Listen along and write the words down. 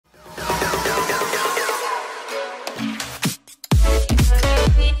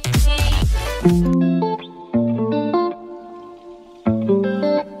Alright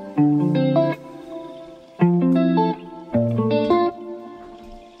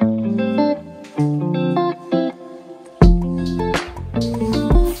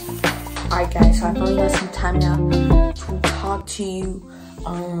guys, so I finally got some time now to talk to you.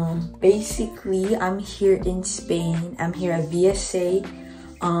 Basically, I'm here in Spain. I'm here at VSA,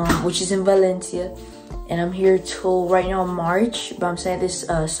 which is in Valencia. And I'm here till right now March, but I'm saying this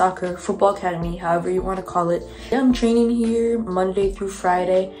soccer football academy, however you want to call it. I'm training here Monday through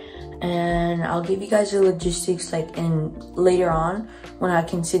Friday, and I'll give you guys the logistics like later on when I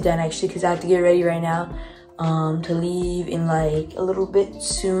can sit down actually, because I have to get ready right now to leave in like a little bit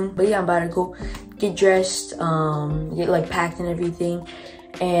soon. But yeah, I'm about to go get dressed, get like packed and everything,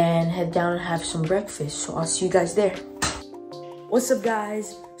 and head down and have some breakfast. So I'll see you guys there. What's up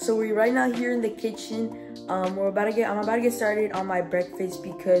guys? So we're right now here in the kitchen. I'm about to get started on my breakfast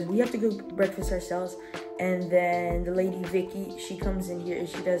because we have to go breakfast ourselves. And then the lady Vicky, she comes in here and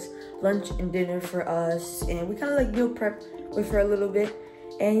she does lunch and dinner for us. And we kind of like meal prep with her a little bit.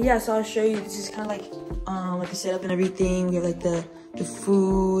 And yeah, so I'll show you. This is kind of like a setup and everything. We have like the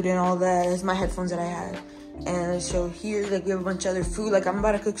food and all that. That's my headphones that I have. And so here, like, we have a bunch of other food. Like, I'm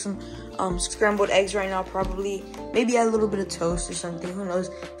about to cook some scrambled eggs right now, probably. Maybe add a little bit of toast or something. Who knows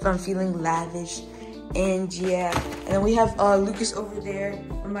if I'm feeling lavish. And yeah, and then we have Lucas over there,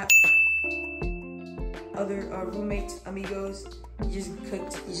 one of my other roommates, amigos. He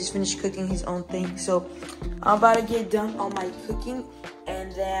just finished cooking his own thing. So I'm about to get done on my cooking,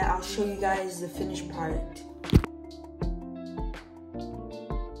 and then I'll show you guys the finished product.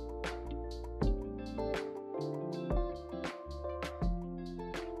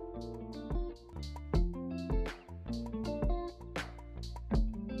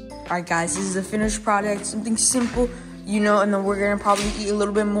 Alright guys, this is the finished product, something simple, you know, and then we're gonna probably eat a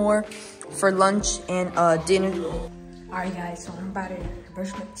little bit more for lunch and dinner. Alright guys, so I'm about to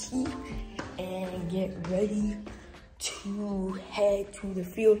brush my teeth and get ready to head to the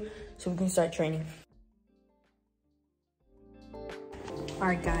field so we can start training.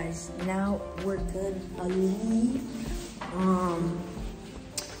 Alright guys, now we're gonna leave.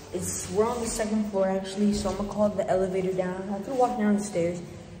 We're on the second floor actually, so I'm gonna call the elevator down. I have to walk down the stairs.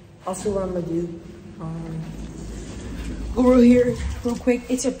 I'll see what I'm gonna do. Go here real quick.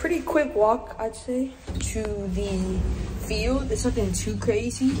 It's a pretty quick walk, I'd say, to the field. It's nothing too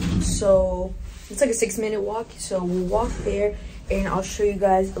crazy. So it's like a 6-minute walk. So we'll walk there and I'll show you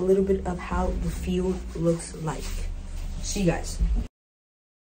guys a little bit of how the field looks like. See you guys.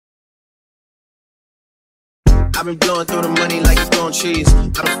 I've been blowing through the money like it's blowing cheese. I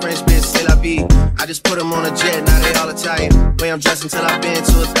don't French bitch, c'est la vie. I just put them on a jet, now they all Italian. Way I'm dressed until I've been to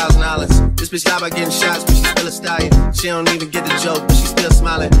 $1,000. This bitch lie by getting shots, but she's still a stallion. She don't even get the joke, but she's still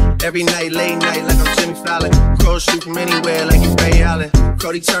smiling. Every night, late night, like I'm Jimmy Fallon. Crows shoot from anywhere, like it's Ray Allen.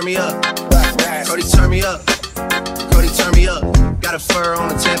 Cody, turn me up. Cody, turn me up. Cody, turn me up. Got a fur on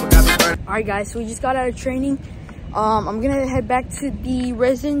the Tampa, got me burning. Alright guys, so we just got out of training. I'm gonna head back to the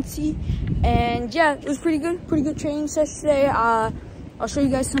residency, and yeah, it was pretty good training session today. I'll show you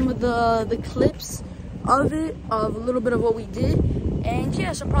guys some of the clips of it, of a little bit of what we did. And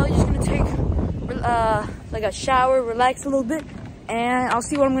yeah, so I'm probably just gonna take like a shower, relax a little bit, and I'll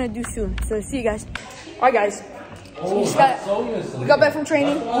see what I'm gonna do soon. So see you guys. Alright guys, so we got back from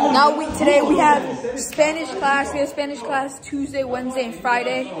training. Now today we have Spanish class. We have Spanish class Tuesday, Wednesday, and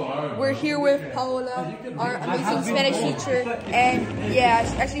Friday. We're here with Paola, our amazing Spanish teacher, and yeah,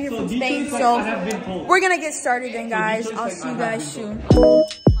 she's actually here from Spain. So we're gonna get started then, guys. I'll see you guys soon.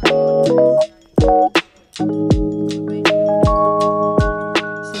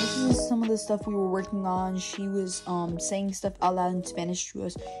 Some of the stuff we were working on. She was saying stuff out loud in Spanish to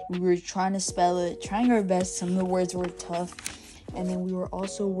us. We were trying to spell it, trying our best. Some of the words were tough. And then we were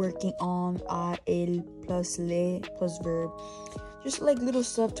also working on a, el, plus le, plus verb. Just like little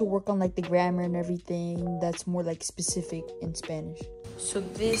stuff to work on, like the grammar and everything that's more like specific in Spanish. So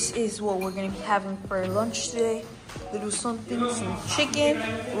this is what we're gonna be having for lunch today. Little something, some chicken,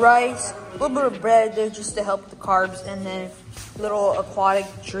 rice, a little bit of bread there just to help with the carbs, and then a little aquatic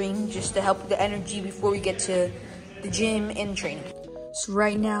drink just to help with the energy before we get to the gym and training. So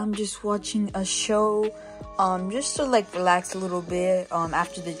right now I'm just watching a show, just to like relax a little bit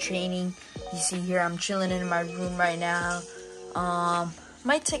after the training. You see here I'm chilling in my room right now.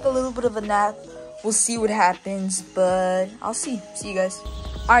 Might take a little bit of a nap. We'll see what happens, but I'll see you guys.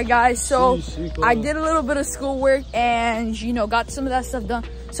 All right guys, so I did a little bit of schoolwork and got some of that stuff done.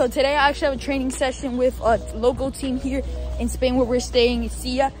 So today I actually have a training session with a local team here in Spain where we're staying in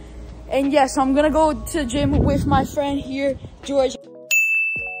Silla. And yes, I'm gonna go to the gym with my friend here, George.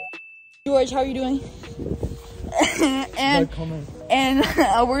 George, how are you doing? and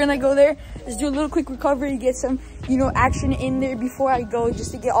we're gonna go there. Let's do a little quick recovery, get some, you know, action in there before I go,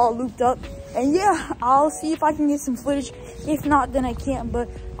 just to get all looped up. And yeah, I'll see if I can get some footage. If not, then I can't, but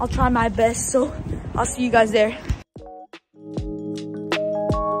I'll try my best. So I'll see you guys there.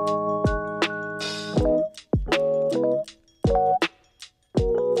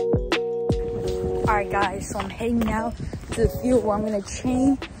 Alright guys, so I'm heading now to the field where I'm gonna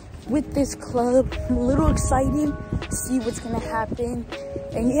train with this club. I'm a little excited to see what's gonna happen.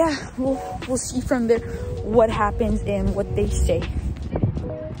 And yeah, we'll see from there what happens and what they say.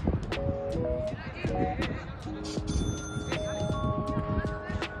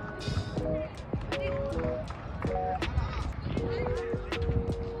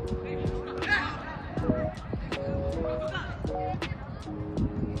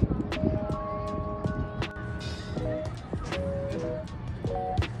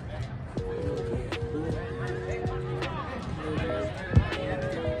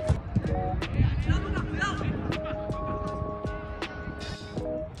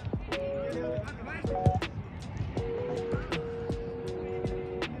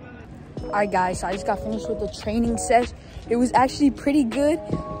 Alright guys, so I just got finished with the training session. It was actually pretty good.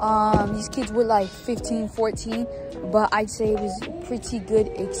 These kids were like 15, 14, but I'd say it was a pretty good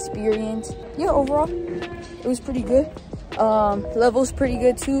experience. Yeah, overall, it was pretty good. Level's pretty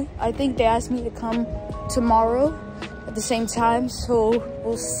good too. I think they asked me to come tomorrow at the same time, so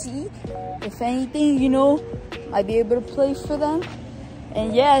we'll see. If anything, you know, I'd be able to play for them.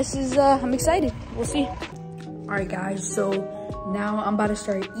 And yeah, this is, I'm excited. We'll see. Alright guys, so now I'm about to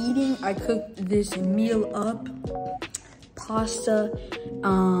start eating. I cooked this meal up, pasta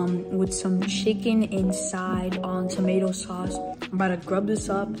with some chicken inside on tomato sauce. I'm about to grub this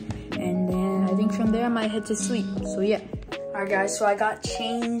up, and then I think from there I might head to sleep. So yeah. Alright guys, so I got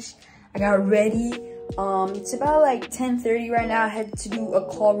changed, I got ready. It's about like 10:30 right now. I had to do a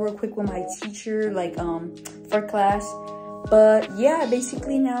call real quick with my teacher, like for class. But yeah,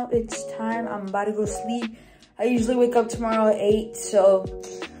 basically now it's time. I'm about to go sleep. I usually wake up tomorrow at 8, so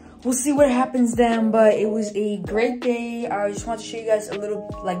we'll see what happens then. But it was a great day. I just want to show you guys a little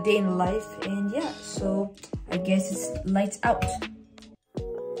like day in life, and yeah, so I guess it's lights out.